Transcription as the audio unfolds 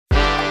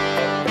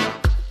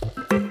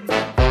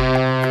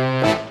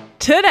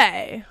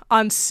Today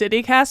on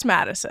CityCast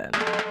Madison.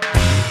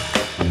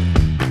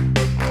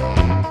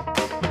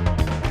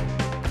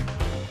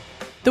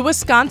 The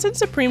Wisconsin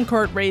Supreme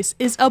Court race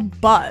is a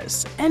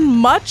buzz and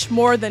much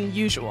more than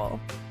usual.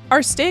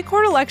 Our state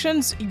court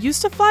elections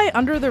used to fly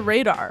under the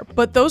radar,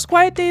 but those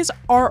quiet days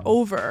are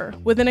over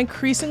with an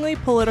increasingly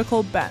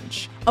political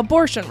bench.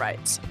 Abortion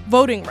rights,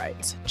 voting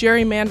rights,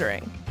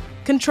 gerrymandering.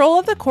 Control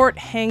of the court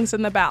hangs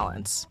in the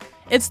balance.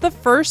 It's the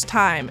first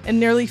time in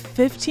nearly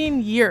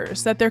 15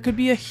 years that there could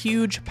be a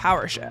huge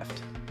power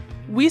shift.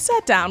 We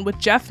sat down with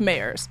Jeff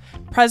Mayers,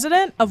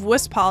 president of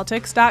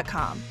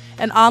WisPolitics.com,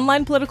 an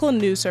online political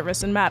news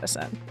service in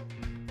Madison.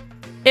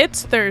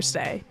 It's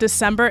Thursday,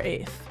 December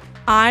 8th.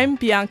 I'm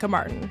Bianca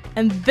Martin,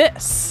 and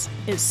this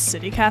is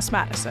CityCast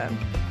Madison.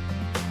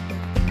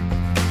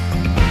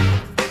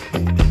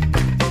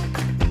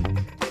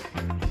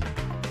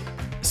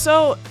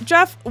 So,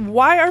 Jeff,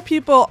 why are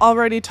people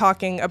already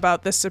talking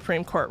about this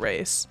Supreme Court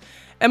race?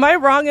 Am I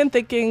wrong in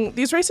thinking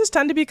these races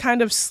tend to be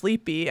kind of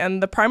sleepy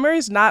and the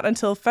primary's not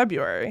until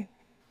February?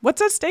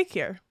 What's at stake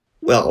here?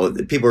 Well,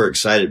 people are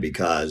excited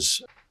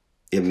because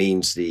it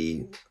means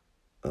the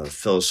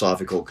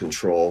philosophical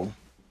control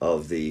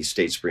of the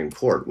state Supreme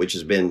Court, which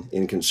has been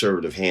in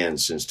conservative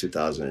hands since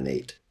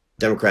 2008.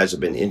 Democrats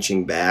have been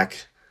inching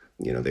back.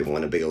 You know, they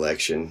won a big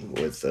election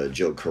with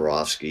Joe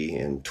Karofsky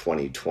in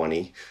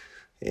 2020.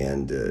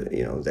 And,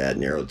 that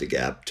narrowed the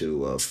gap to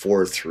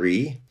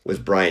 4-3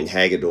 with Brian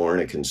Hagedorn,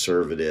 a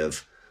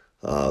conservative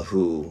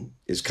who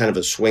is kind of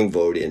a swing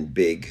vote in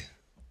big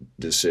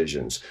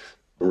decisions.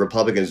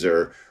 Republicans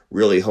are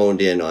really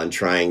honed in on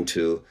trying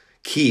to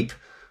keep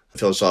a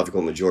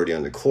philosophical majority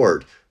on the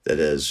court that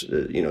has,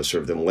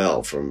 served them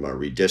well, from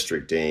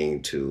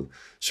redistricting to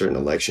certain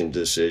election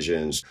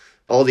decisions.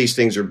 All these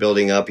things are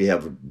building up. You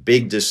have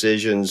big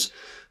decisions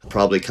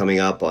probably coming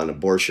up on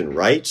abortion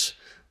rights.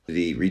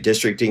 The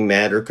redistricting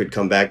matter could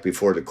come back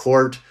before the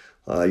court.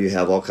 You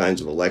have all kinds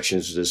of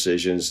elections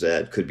decisions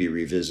that could be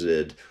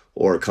revisited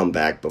or come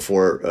back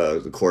before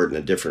the court in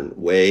a different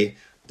way.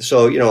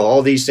 So,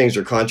 all these things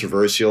are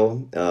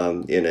controversial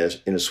in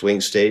a swing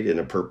state, in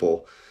a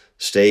purple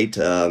state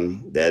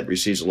that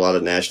receives a lot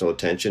of national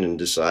attention and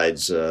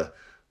decides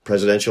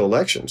presidential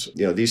elections.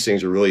 These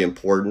things are really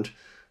important.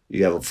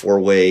 You have a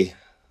four-way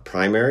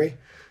primary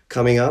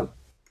coming up.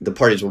 The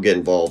parties will get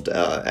involved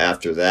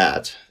after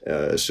that,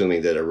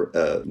 assuming that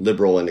a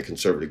liberal and a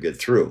conservative get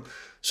through.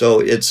 So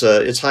it's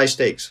high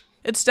stakes.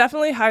 It's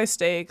definitely high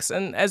stakes.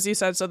 And as you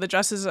said, so the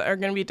justices are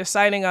going to be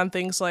deciding on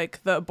things like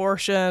the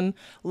abortion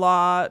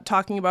law,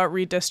 talking about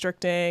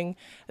redistricting,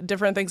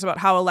 different things about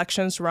how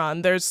elections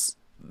run. There's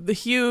the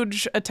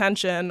huge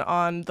attention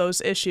on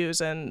those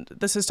issues, and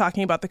this is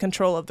talking about the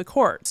control of the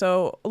court.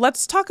 So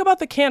let's talk about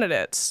the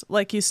candidates,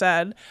 like you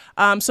said.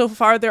 So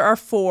far, there are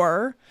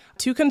 4.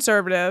 2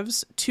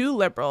 conservatives, 2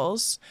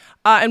 liberals,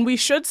 and we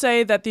should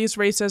say that these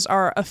races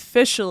are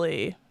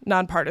officially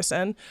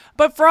nonpartisan,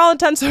 but for all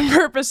intents and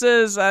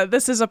purposes,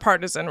 this is a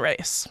partisan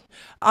race.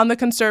 On the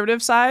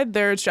conservative side,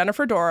 there's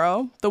Jennifer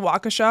Dorow, the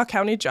Waukesha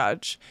County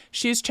judge.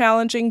 She's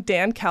challenging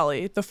Dan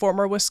Kelly, the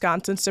former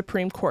Wisconsin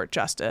Supreme Court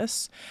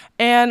justice.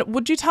 And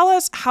would you tell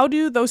us, how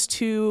do those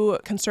 2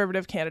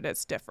 conservative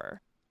candidates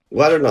differ?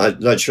 Well, I don't know. I'm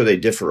not sure they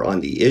differ on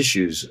the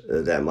issues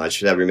that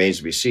much. That remains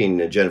to be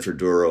seen. Jennifer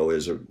Dorow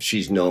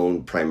she's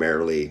known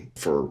primarily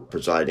for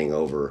presiding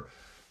over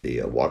the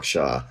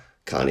Waukesha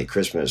County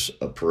Christmas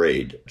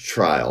parade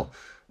trial.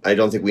 I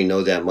don't think we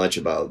know that much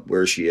about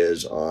where she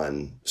is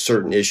on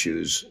certain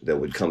issues that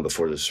would come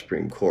before the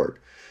Supreme Court.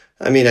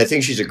 I mean, I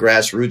think she's a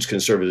grassroots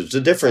conservative.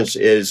 The difference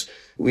is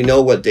we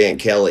know what Dan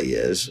Kelly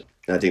is.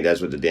 And I think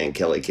that's what the Dan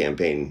Kelly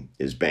campaign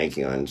is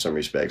banking on in some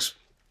respects.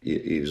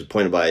 He was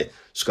appointed by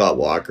Scott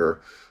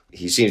Walker.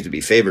 He seems to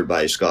be favored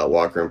by Scott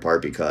Walker in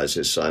part because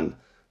his son,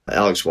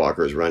 Alex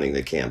Walker, is running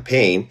the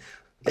campaign.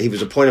 He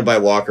was appointed by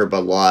Walker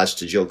but lost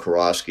to Joe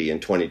Karofsky in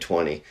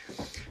 2020.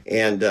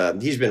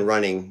 And he's been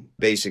running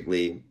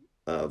basically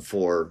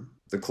for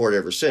the court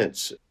ever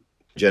since.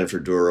 Jennifer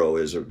Dorow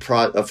is a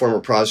former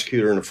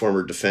prosecutor and a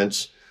former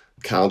defense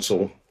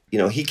counsel.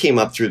 He came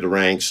up through the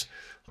ranks,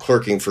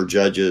 clerking for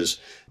judges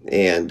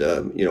and,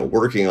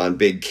 working on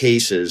big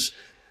cases.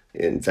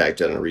 In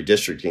fact, on a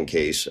redistricting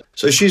case.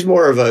 So she's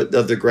more of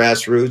the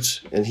grassroots,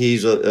 and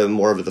he's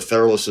more of the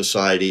Federalist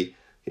Society,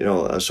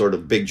 a sort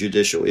of big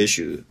judicial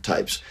issue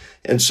types.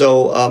 And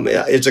so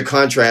it's a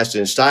contrast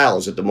in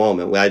styles at the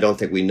moment. I don't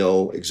think we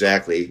know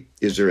exactly,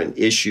 is there an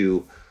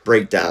issue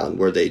breakdown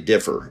where they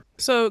differ?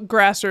 So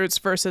grassroots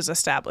versus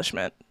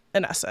establishment,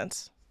 in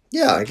essence.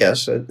 Yeah, I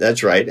guess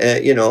that's right.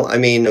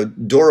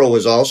 Dorow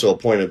was also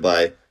appointed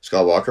by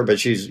Scott Walker, but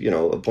she's,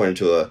 appointed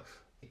to a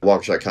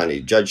Waukesha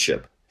County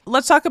judgeship.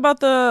 Let's talk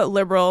about the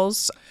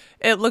liberals.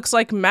 It looks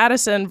like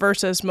Madison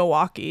versus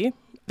Milwaukee.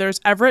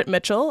 There's Everett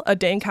Mitchell, a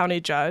Dane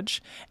County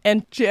judge,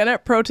 and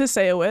Janet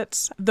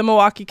Protasewicz, the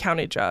Milwaukee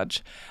County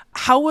judge.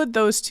 How would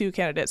those 2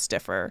 candidates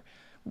differ?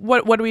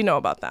 What do we know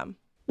about them?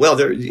 Well,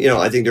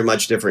 I think they're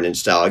much different in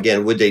style.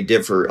 Again, would they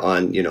differ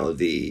on,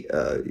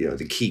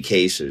 the key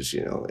cases?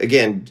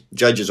 Again,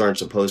 judges aren't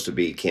supposed to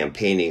be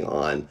campaigning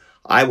on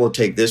I will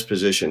take this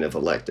position if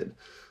elected.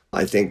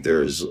 I think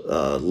there's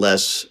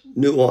less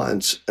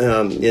nuance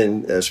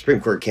in Supreme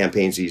Court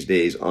campaigns these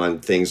days on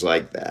things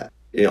like that.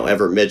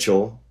 Everett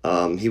Mitchell,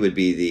 he would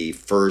be the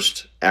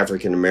first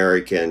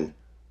African-American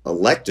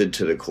elected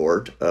to the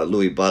court.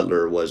 Louis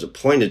Butler was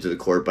appointed to the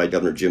court by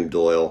Governor Jim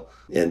Doyle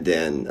and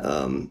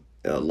then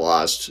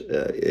lost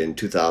in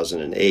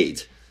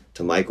 2008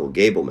 to Michael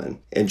Gableman.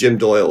 And Jim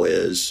Doyle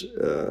is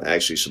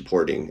actually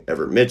supporting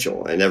Everett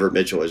Mitchell. And Everett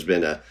Mitchell has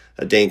been a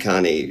Dane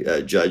County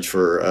judge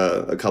for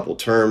a couple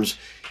terms.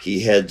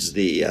 He heads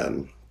the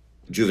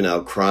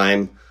juvenile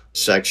crime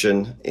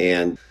section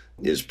and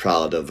is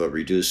proud of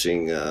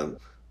reducing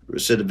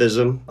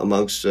recidivism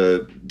amongst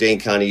Dane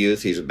County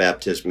youth. He's a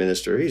Baptist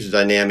minister. He's a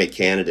dynamic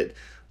candidate,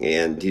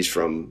 and he's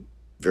from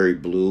very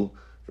blue,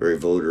 very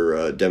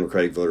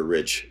Democratic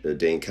voter-rich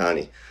Dane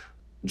County.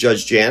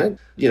 Judge Janet,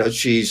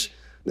 she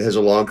has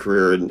a long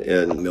career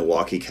in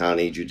Milwaukee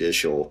County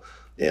judicial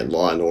and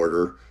law and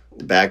order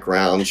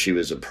background. She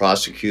was a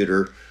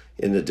prosecutor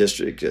in the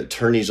district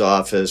attorney's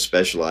office,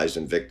 specialized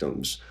in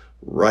victims'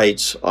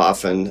 rights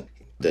often.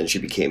 Then she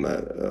became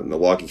a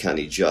Milwaukee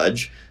County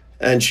judge.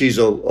 And she's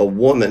a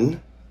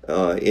woman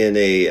in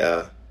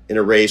a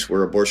race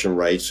where abortion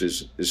rights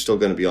is still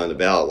going to be on the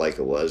ballot like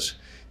it was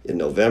in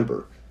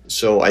November.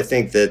 So I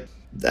think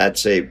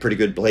that's a pretty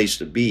good place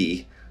to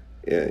be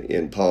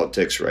in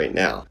politics right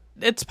now.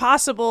 It's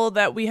possible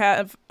that we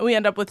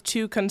end up with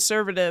two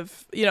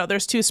conservative,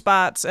 there's two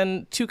spots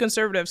and two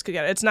conservatives could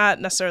get it. It's not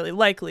necessarily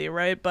likely,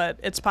 right? But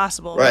it's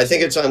possible. Right. I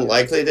think it's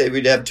unlikely that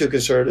we'd have two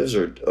conservatives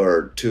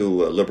or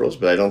two liberals,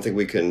 but I don't think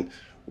we can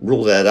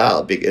rule that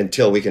out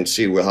until we can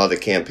see how the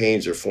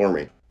campaigns are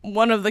forming.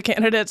 One of the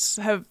candidates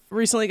have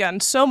recently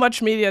gotten so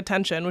much media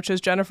attention, which is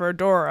Jennifer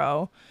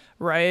Dorow,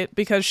 right?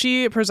 Because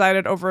she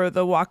presided over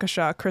the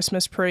Waukesha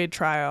Christmas parade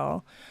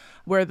trial,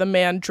 where the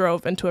man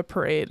drove into a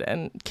parade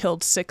and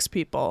killed 6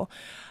 people.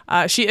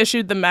 She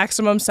issued the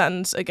maximum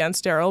sentence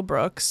against Darrell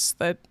Brooks,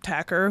 the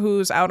attacker,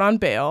 who's out on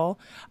bail.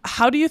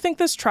 How do you think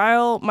this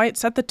trial might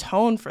set the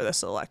tone for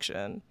this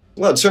election?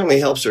 Well, it certainly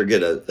helps her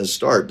get a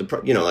start.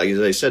 Like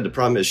as I said, the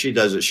problem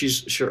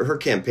is her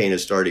campaign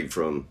is starting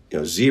from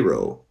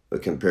zero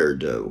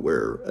compared to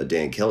where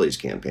Dan Kelly's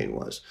campaign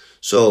was.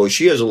 So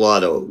she has a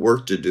lot of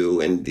work to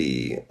do, and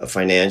the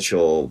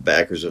financial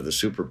backers of the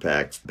super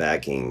PAC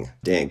backing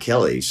Dan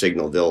Kelly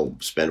signal they'll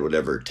spend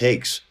whatever it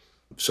takes.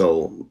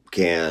 So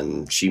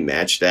can she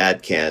match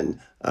that?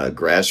 Can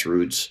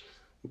grassroots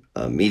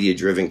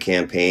media-driven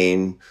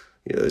campaign,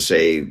 let's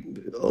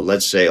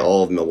say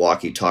all of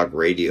Milwaukee talk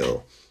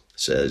radio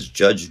says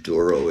Judge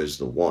Dorow is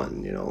the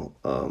one,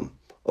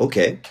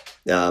 okay.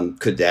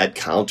 Could that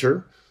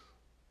counter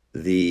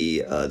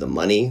the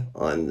money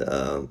on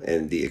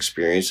and the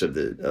experience of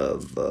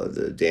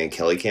the Dan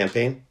Kelly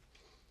campaign?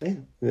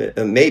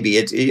 Maybe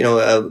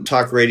it's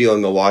talk radio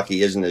in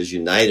Milwaukee isn't as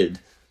united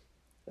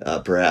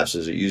perhaps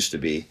as it used to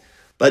be,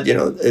 but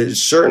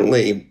it's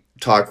certainly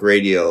talk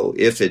radio,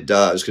 if it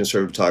does,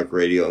 conservative talk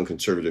radio and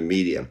conservative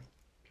media,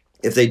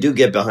 if they do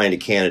get behind a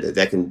candidate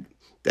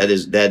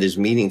that is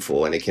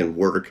meaningful, and it can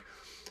work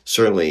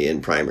certainly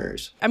in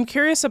primaries. I'm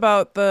curious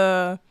about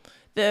the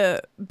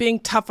being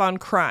tough on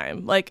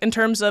crime, like in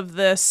terms of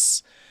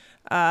this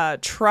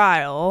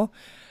trial,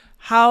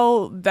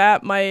 how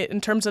that might, in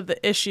terms of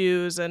the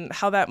issues and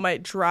how that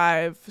might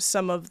drive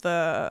some of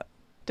the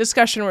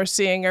discussion we're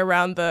seeing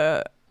around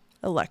the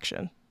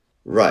election.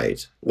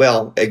 Right.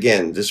 Well,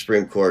 again, the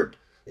Supreme Court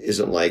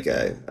isn't like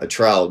a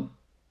trial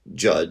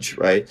judge,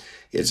 right?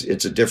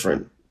 It's a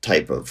different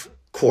type of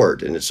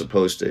court, and it's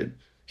supposed to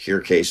hear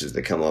cases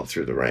that come up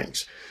through the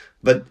ranks.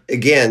 But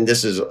again,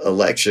 this is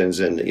elections,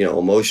 and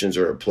emotions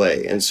are at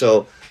play, and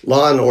so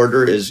law and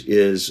order is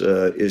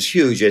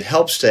huge. It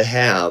helps to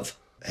have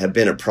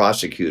been a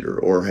prosecutor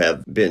or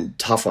have been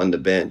tough on the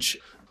bench.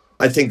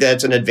 I think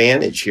that's an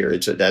advantage here.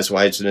 That's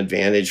why it's an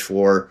advantage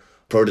for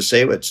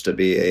Protasewicz to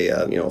be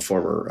a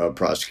former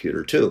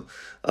prosecutor too.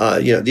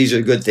 These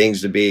are good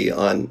things to be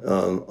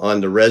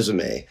on the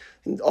resume.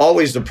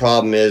 Always the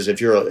problem is if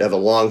you have a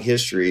long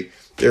history,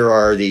 there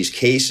are these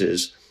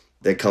cases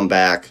that come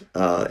back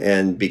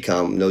and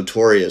become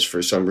notorious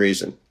for some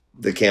reason.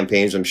 The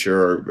campaigns, I'm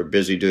sure, are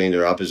busy doing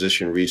their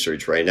opposition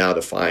research right now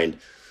to find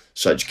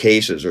such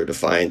cases or to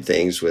find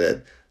things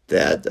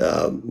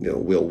that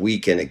will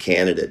weaken a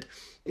candidate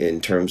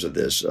in terms of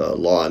this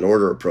law and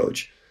order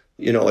approach.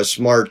 A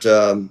smart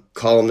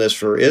columnist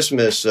for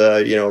Isthmus,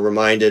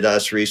 reminded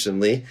us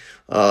recently,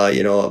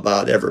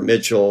 about Everett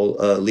Mitchell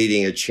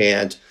leading a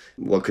chant,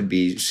 what could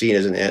be seen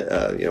as an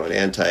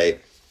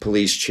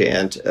anti-police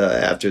chant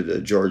after the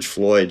George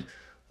Floyd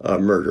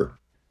murder.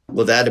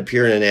 Will that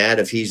appear in an ad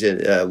if he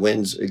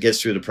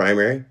gets through the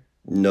primary?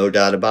 No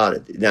doubt about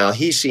it. Now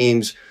he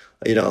seems,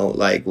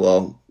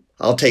 well,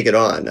 I'll take it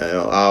on.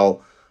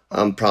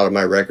 I'm proud of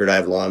my record. I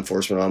have law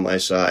enforcement on my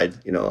side.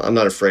 I'm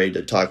not afraid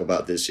to talk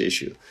about this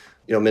issue.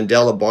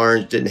 Mandela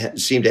Barnes didn't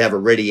seem to have a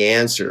ready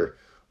answer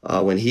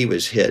when he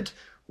was hit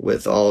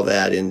with all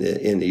that in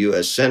the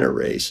U.S. Senate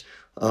race.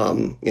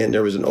 And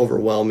there was an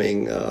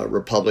overwhelming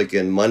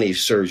Republican money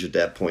surge at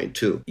that point,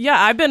 too.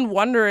 Yeah, I've been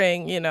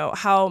wondering,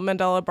 how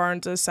Mandela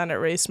Barnes' Senate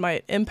race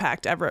might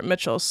impact Everett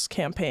Mitchell's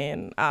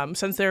campaign,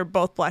 since they're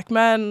both Black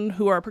men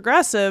who are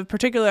progressive,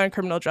 particularly on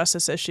criminal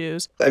justice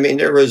issues. I mean,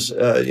 there was,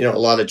 a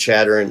lot of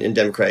chatter in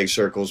Democratic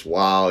circles.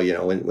 Wow,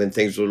 when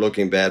things were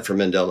looking bad for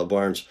Mandela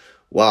Barnes,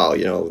 wow,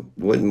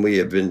 wouldn't we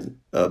have been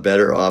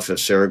better off if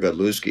Sarah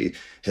Godlewski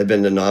had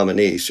been the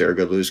nominee? Sarah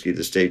Godlewski,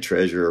 the state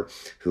treasurer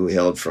who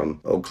hailed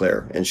from Eau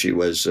Claire, and she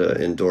was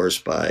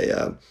endorsed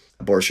by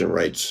abortion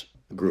rights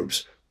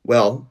groups.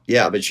 Well,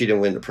 yeah, but she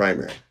didn't win the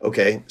primary.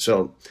 Okay,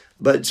 so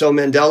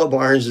Mandela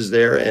Barnes is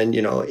there, and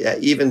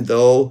even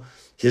though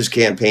his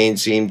campaign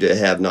seemed to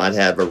have not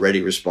had a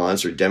ready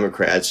response, or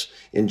Democrats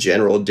in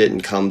general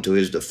didn't come to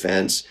his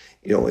defense,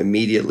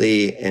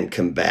 immediately and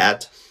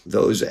combat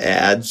those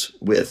ads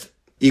with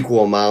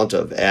equal amount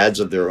of ads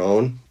of their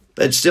own.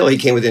 But still, he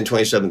came within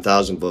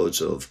 27,000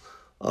 votes of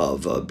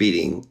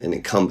beating an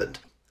incumbent.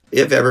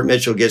 If Everett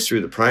Mitchell gets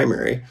through the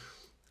primary,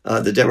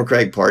 the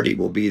Democratic Party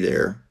will be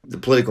there. The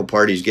political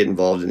parties get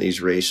involved in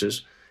these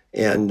races,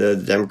 and the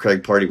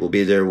Democratic Party will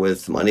be there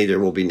with money. There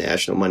will be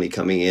national money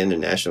coming in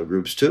and national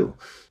groups too.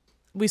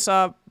 We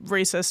saw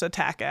racist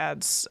attack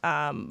ads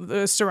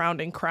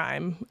surrounding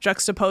crime,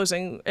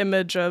 juxtaposing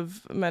image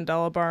of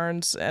Mandela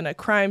Barnes and a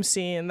crime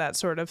scene, that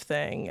sort of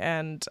thing.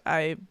 And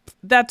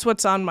that's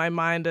what's on my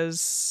mind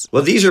is...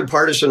 Well, these are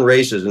partisan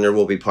races, and there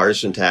will be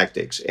partisan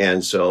tactics.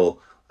 And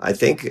so I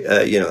think,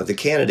 the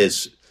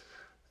candidates,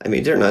 I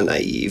mean, they're not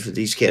naive.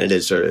 These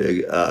candidates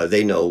are,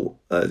 they know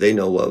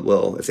what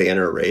will, if they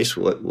enter a race,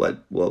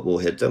 what will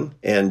hit them.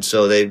 And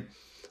so they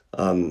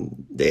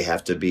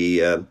have to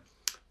be...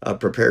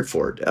 prepared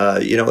for it.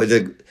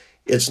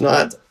 It's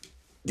not,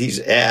 these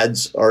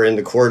ads are in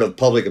the court of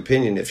public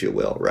opinion, if you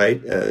will,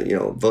 right?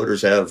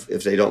 Voters have,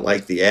 if they don't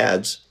like the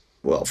ads,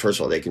 well, first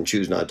of all, they can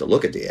choose not to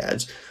look at the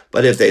ads.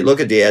 But if they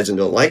look at the ads and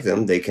don't like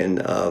them, they can,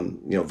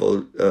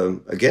 vote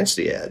against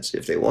the ads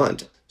if they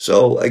want.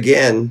 So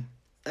again,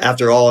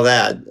 after all of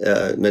that,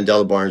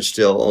 Mandela Barnes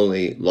still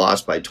only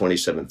lost by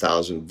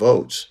 27,000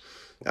 votes.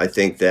 I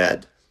think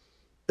that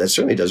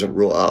certainly doesn't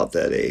rule out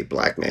that a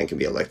Black man can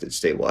be elected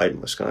statewide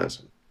in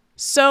Wisconsin.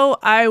 So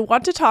I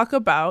want to talk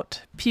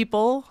about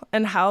people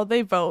and how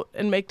they vote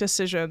and make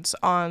decisions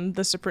on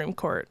the Supreme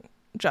Court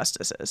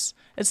justices.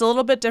 It's a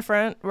little bit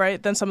different,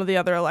 right, than some of the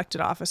other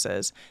elected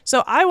offices.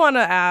 So I want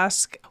to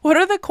ask, what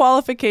are the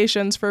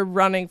qualifications for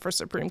running for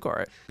Supreme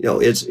Court?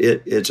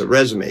 It's a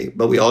resume,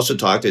 but we also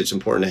talked it's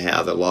important to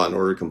have a law and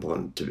order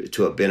component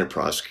to have been a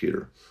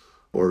prosecutor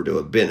or to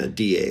have been a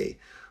DA.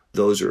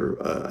 Those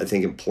are, I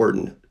think,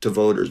 important to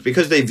voters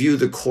because they view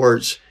the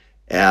courts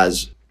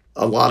as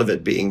a lot of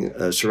it being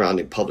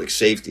surrounding public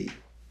safety,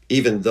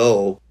 even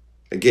though,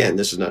 again,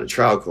 this is not a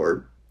trial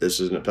court, this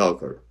is an appellate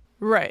court.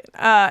 Right.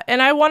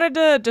 And I wanted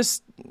to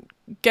just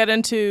get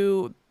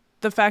into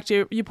the fact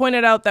you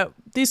pointed out that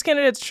these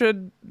candidates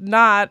should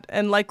not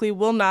and likely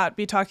will not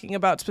be talking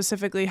about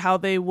specifically how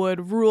they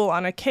would rule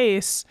on a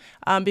case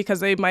because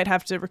they might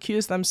have to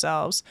recuse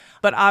themselves.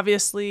 But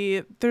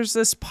obviously, there's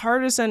this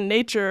partisan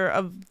nature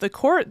of the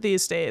court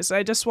these days.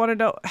 I just want to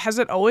know, has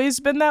it always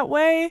been that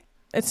way?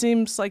 It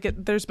seems like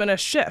there's been a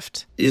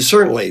shift.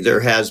 Certainly, there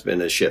has been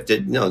a shift.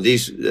 A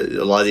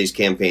lot of these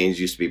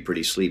campaigns used to be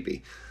pretty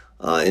sleepy.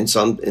 In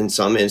some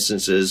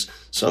instances,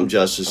 some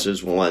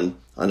justices won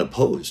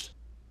unopposed.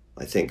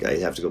 I think I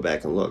have to go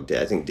back and look.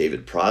 I think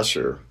David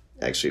Prosser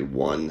actually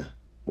won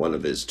one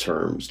of his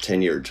terms,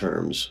 10-year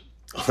terms,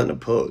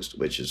 unopposed,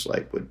 which is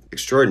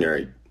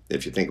extraordinary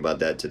if you think about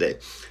that today.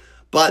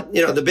 But,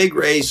 the big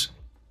race,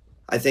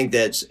 I think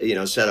that's,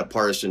 set a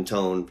partisan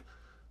tone,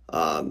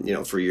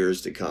 for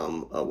years to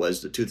come,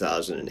 was the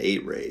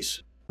 2008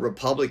 race.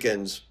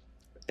 Republicans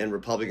and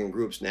Republican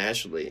groups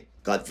nationally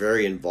got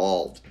very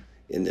involved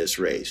in this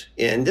race.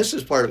 And this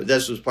was part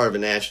of a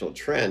national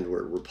trend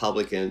where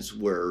Republicans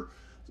were,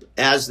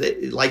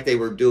 they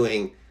were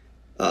doing,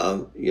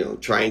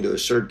 trying to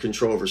assert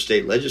control over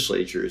state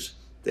legislatures,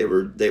 they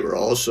were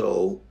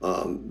also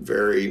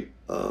very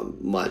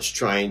much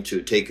trying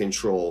to take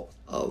control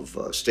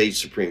of state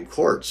Supreme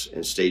Courts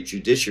and state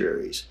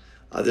judiciaries.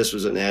 This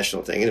was a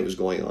national thing, and it was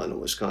going on in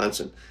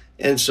Wisconsin.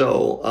 And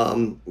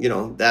so,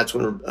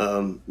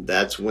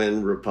 that's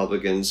when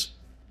Republicans,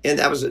 and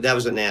that was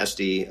a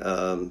nasty,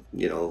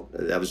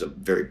 that was a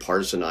very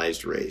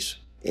partisanized race.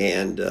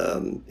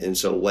 And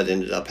so what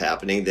ended up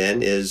happening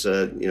then is,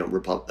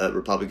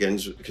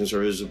 Republicans,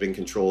 conservatives have been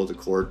control of the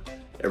court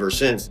ever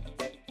since.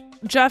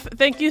 Jeff,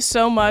 thank you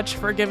so much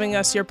for giving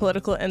us your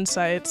political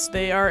insights.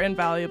 They are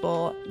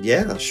invaluable.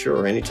 Yeah,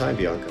 sure. Anytime,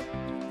 Bianca.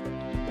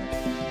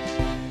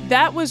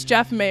 That was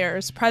Jeff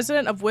Mayers,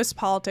 president of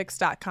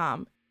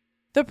WisPolitics.com.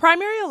 The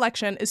primary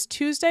election is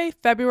Tuesday,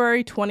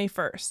 February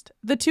 21st.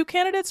 The two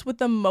candidates with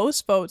the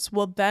most votes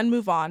will then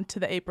move on to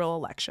the April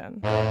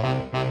election.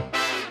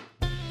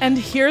 And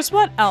here's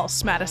what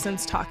else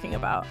Madison's talking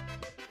about.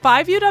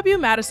 5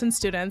 UW-Madison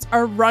students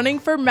are running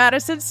for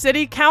Madison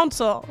City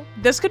Council.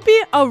 This could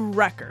be a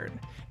record.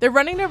 They're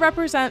running to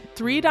represent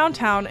 3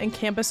 downtown and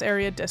campus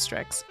area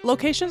districts,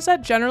 locations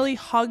that generally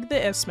hug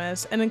the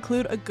isthmus and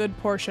include a good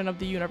portion of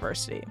the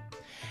university.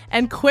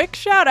 And quick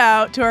shout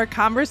out to our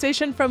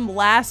conversation from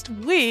last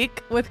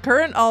week with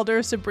current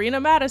alder Sabrina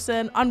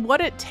Madison on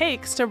what it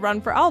takes to run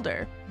for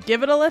alder.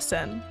 Give it a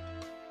listen.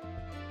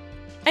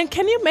 And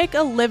can you make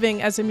a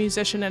living as a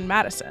musician in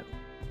Madison?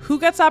 Who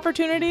gets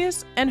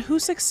opportunities and who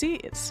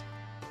succeeds?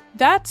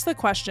 That's the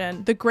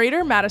question the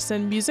Greater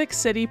Madison Music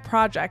City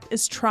Project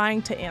is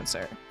trying to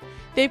answer.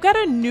 They've got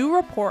a new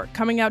report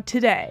coming out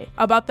today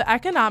about the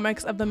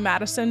economics of the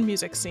Madison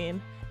music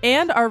scene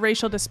and our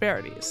racial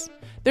disparities.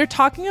 They're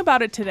talking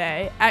about it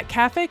today at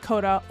Cafe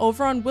Coda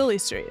over on Willie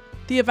Street.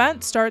 The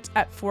event starts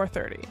at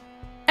 4:30.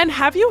 And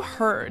have you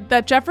heard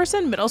that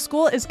Jefferson Middle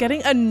School is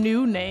getting a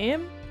new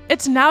name?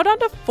 It's now down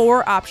to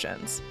 4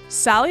 options: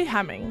 Sally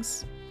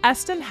Hemings,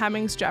 Eston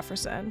Hemings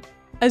Jefferson,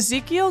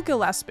 Ezekiel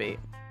Gillespie,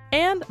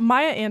 and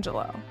Maya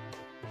Angelou.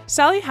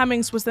 Sally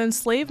Hemings was the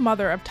enslaved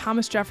mother of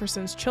Thomas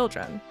Jefferson's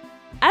children.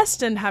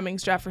 Eston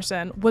Hemings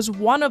Jefferson was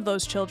one of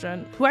those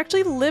children who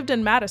actually lived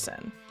in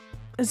Madison.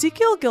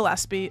 Ezekiel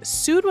Gillespie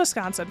sued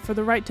Wisconsin for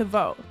the right to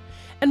vote.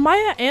 And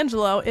Maya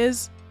Angelou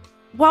is,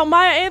 well,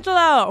 Maya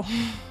Angelou!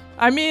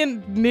 I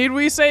mean, need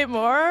we say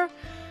more?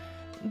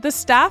 The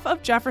staff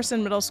of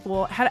Jefferson Middle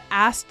School had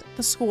asked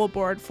the school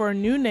board for a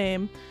new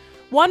name,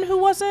 one who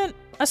wasn't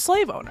a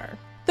slave owner.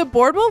 The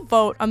board will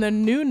vote on the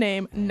new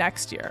name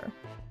next year.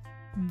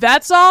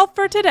 That's all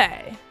for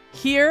today,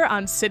 here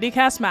on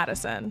CityCast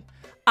Madison.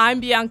 I'm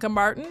Bianca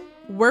Martin.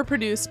 We're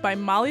produced by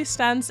Molly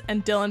Stens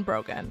and Dylan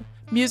Brogan.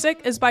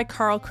 Music is by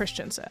Carl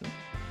Christensen.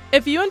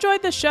 If you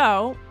enjoyed the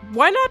show,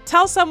 why not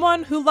tell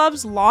someone who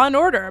loves Law and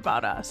Order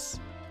about us?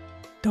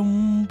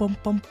 Dum bum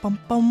bum bum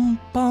bum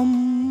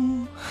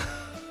bum.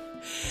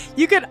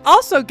 You can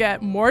also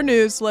get more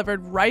news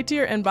delivered right to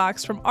your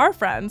inbox from our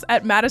friends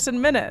at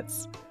Madison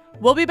Minutes.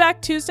 We'll be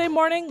back Tuesday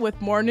morning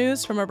with more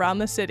news from around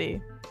the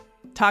city.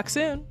 Talk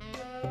soon.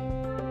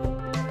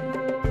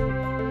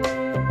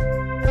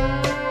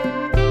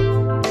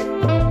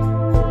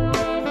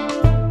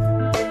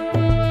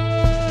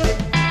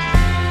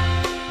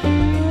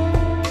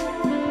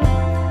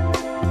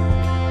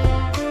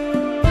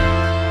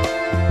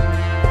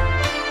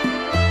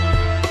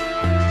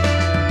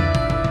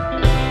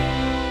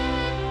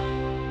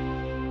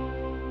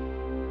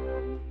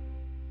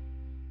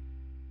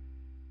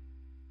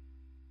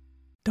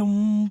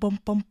 Dum bum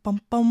bum bum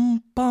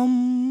bum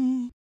bum.